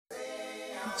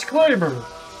Disclaimer!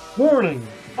 Warning!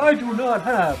 I do not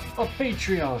have a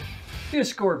Patreon,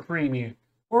 Discord Premium,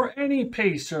 or any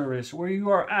pay service where you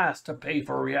are asked to pay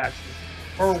for reactions,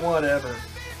 or whatever.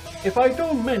 If I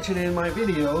don't mention it in my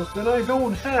videos, then I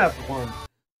don't have one.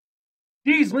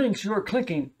 These links you are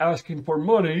clicking asking for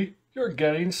money, you're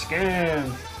getting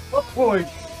scammed.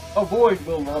 Avoid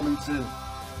Will Robinson.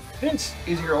 This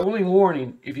is your only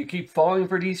warning. If you keep falling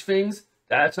for these things,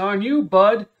 that's on you,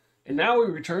 bud. And now we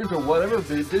return to whatever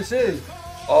vid this is.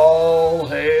 All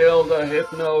hail the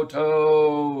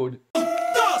Hypnotoad.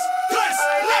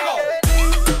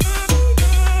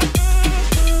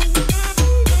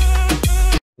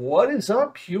 What is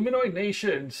up, Humanoid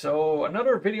Nation? So,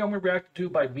 another video I'm reacting to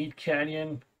by Meat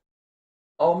Canyon.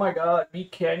 Oh my god,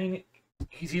 Meat Canyon,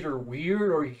 he's either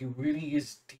weird or he really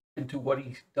is deep into what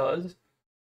he does.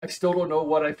 I still don't know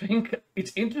what I think.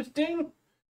 It's interesting,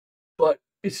 but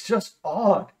it's just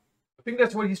odd. I think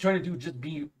that's what he's trying to do, just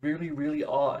be really, really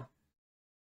odd.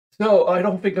 So, I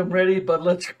don't think I'm ready, but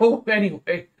let's go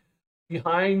anyway.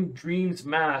 Behind Dreams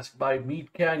Mask by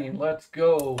Meat Canyon. Let's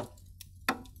go.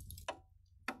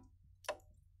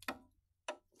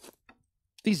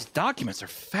 These documents are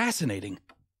fascinating.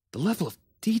 The level of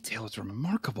detail is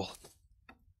remarkable.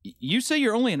 You say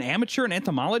you're only an amateur in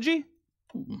entomology?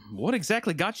 What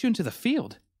exactly got you into the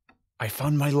field? I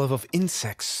found my love of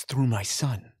insects through my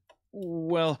son.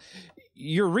 Well,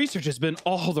 your research has been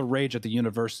all the rage at the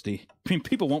university. I mean,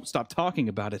 people won't stop talking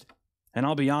about it. And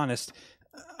I'll be honest,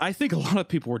 I think a lot of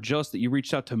people were jealous that you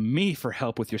reached out to me for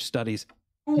help with your studies.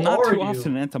 Not too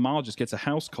often an entomologist gets a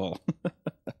house call.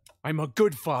 I'm a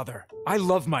good father. I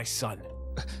love my son.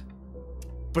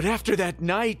 But after that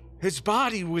night, his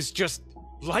body was just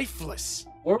lifeless.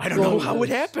 I don't know how it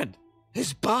happened.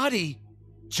 His body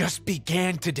just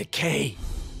began to decay.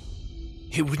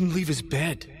 He wouldn't leave his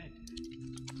bed.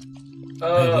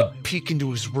 I would peek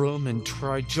into his room and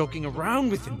try joking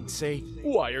around with him and say,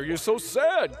 "Why are you so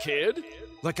sad, kid?"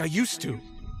 Like I used to.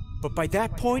 But by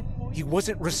that point, he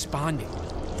wasn't responding.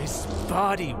 His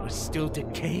body was still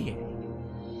decaying.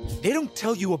 They don't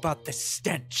tell you about the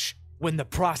stench when the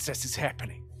process is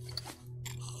happening.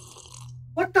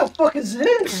 What the fuck is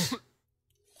this?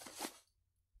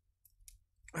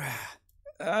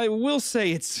 I will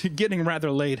say it's getting rather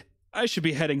late. I should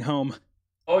be heading home.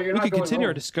 Oh, you're not We could going continue home.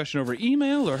 our discussion over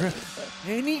email, or...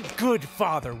 Any good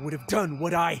father would have done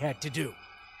what I had to do.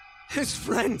 His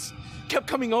friends kept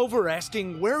coming over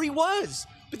asking where he was,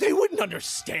 but they wouldn't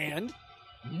understand.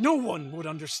 No one would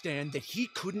understand that he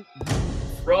couldn't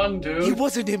move. Run, dude. He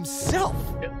wasn't himself.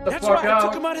 That's why I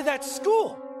took him out of that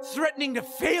school, threatening to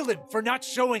fail him for not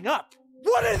showing up.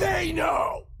 What do they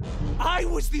know? I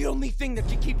was the only thing that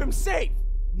could keep him safe.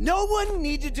 No one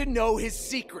needed to know his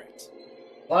secret.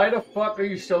 Why the fuck are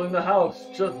you still in the house?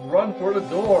 Just run for the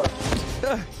door.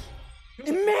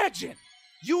 Imagine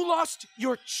you lost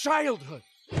your childhood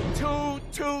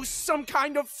to some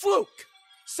kind of fluke,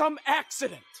 some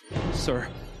accident. Sir,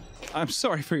 I'm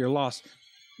sorry for your loss,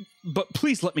 but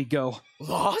please let me go.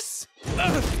 Loss?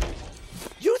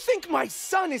 You think my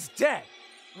son is dead?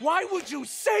 Why would you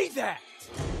say that?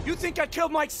 You think I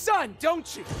killed my son,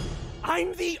 don't you?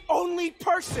 I'm the only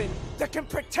person that can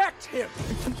protect him.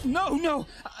 No,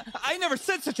 I never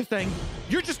said such a thing.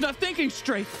 You're just not thinking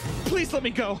straight. Please let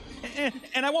me go,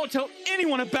 and I won't tell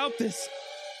anyone about this.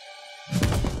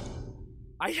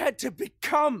 I had to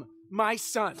become my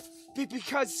son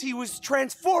because he was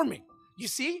transforming. You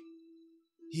see?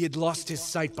 He had lost his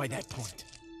sight by that point.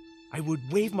 I would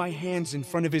wave my hands in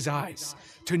front of his eyes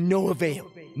to no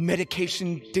avail.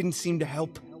 Medication didn't seem to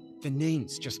help. The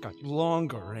names just got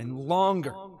longer and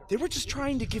longer. They were just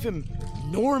trying to give him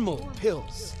normal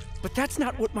pills. But that's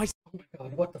not what my... Oh my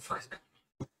god, what the fuck?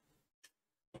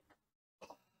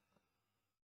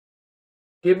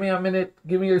 Give me a minute.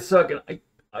 Give me a second.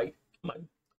 I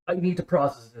need to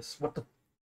process this. What the...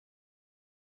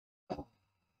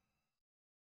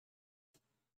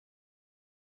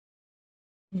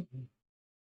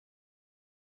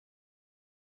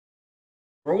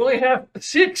 We're only half a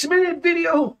 6-minute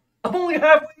video. I'm only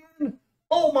halfway in.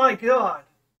 Oh my god.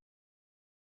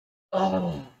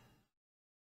 Oh.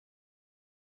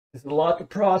 There's a lot to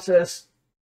process,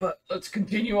 but let's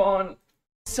continue on.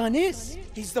 son is.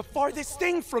 He's the farthest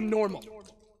thing from normal.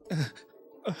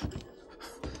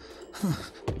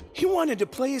 He wanted to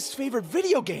play his favorite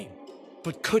video game,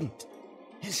 but couldn't.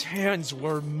 His hands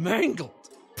were mangled,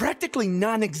 practically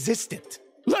non-existent.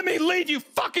 Let me lead, you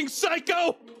fucking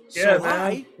psycho! Yeah, So man.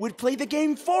 I would play the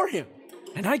game for him,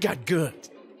 and I got good.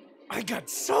 I got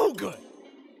so good.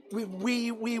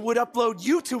 We would upload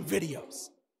YouTube videos.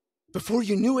 Before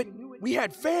you knew it, we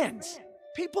had fans.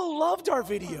 People loved our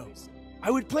videos. I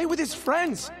would play with his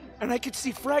friends, and I could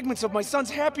see fragments of my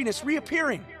son's happiness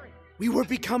reappearing. We were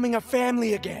becoming a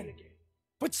family again.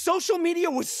 But social media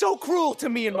was so cruel to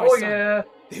me and my son. Yeah.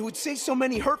 They would say so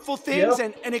many hurtful things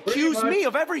and accuse me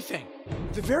of everything.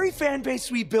 The very fan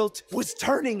base we built was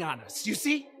turning on us, you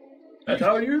see? That's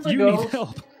how it usually You goes. need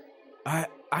help.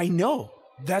 I know.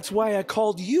 That's why I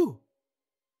called you.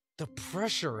 The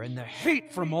pressure and the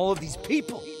hate from all of these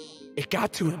people, it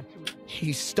got to him.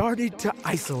 He started to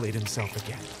isolate himself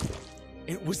again.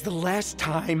 It was the last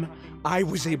time I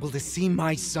was able to see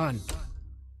my son.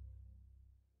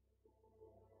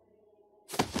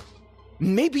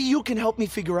 Maybe you can help me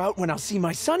figure out when I'll see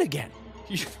my son again.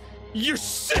 You're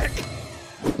sick!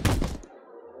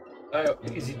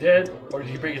 Is he dead? Or did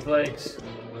he break his legs?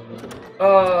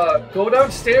 Go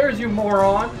downstairs, you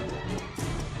moron!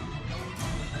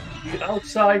 The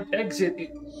outside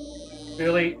exit.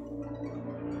 Really?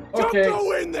 Okay. Don't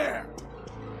go in there!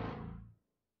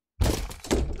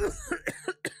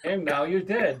 And now you're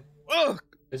dead. Ugh.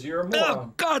 Because you're a Oh,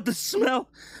 moron. God, the smell!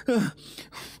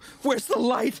 Where's the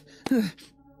light?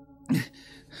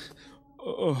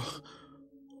 Oh.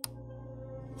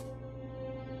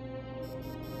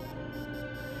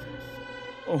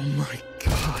 Oh my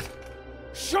God.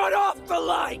 Shut off the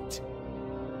light!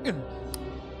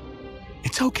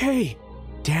 It's okay.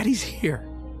 Daddy's here.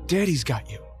 Daddy's got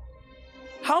you.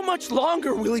 How much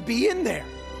longer will he be in there?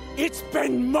 It's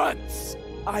been months.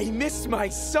 I miss my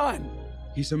son.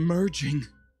 He's emerging.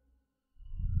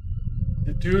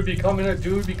 The dude becoming a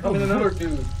dude becoming another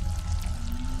dude.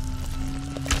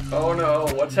 Oh no,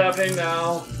 what's happening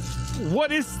now?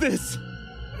 What is this?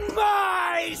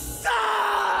 My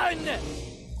son!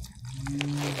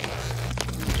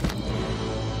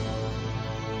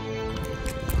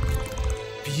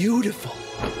 Beautiful.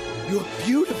 You're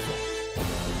beautiful.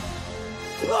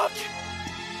 Look!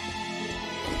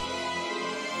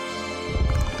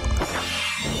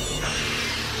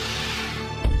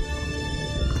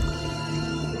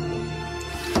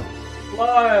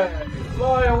 Fly!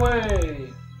 Fly away!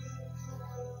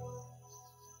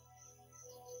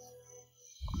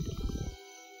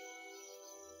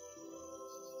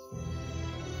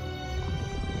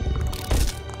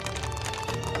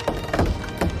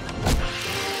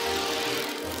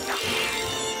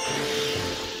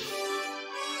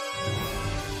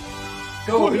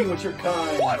 Go be with your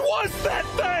kind. What was that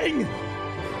thing?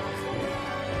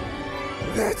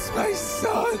 That's my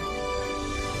son!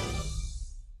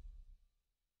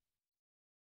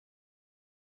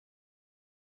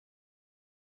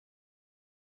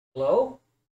 Hello?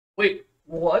 Wait,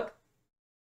 what?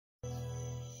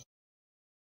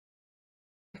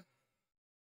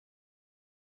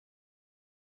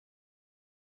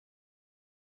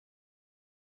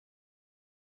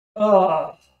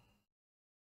 Ah.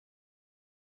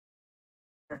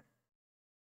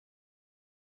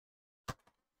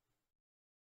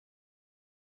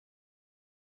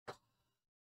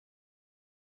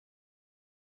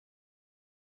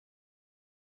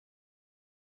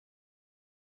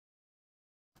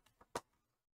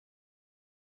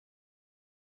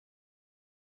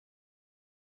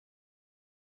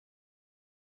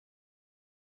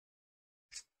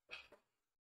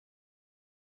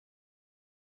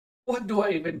 What do I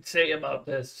even say about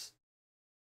this?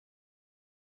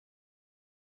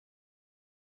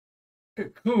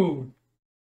 Cocoon.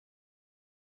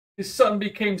 His son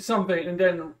became something and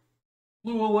then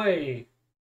flew away.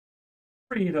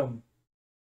 Freedom.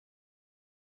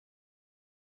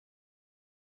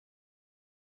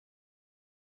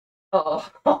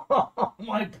 Oh,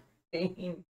 my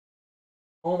brain.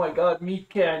 Oh my God, Meat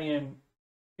Canyon.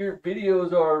 Your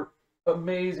videos are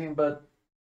amazing, but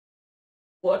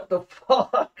what the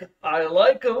fuck? I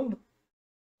like them,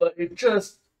 but it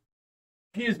just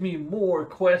gives me more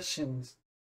questions.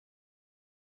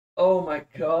 Oh my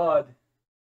God.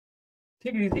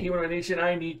 Take it easy, Human Nation.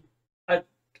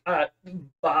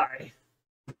 Bye.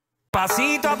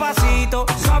 Pasito a pasito,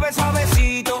 suave, suavecito.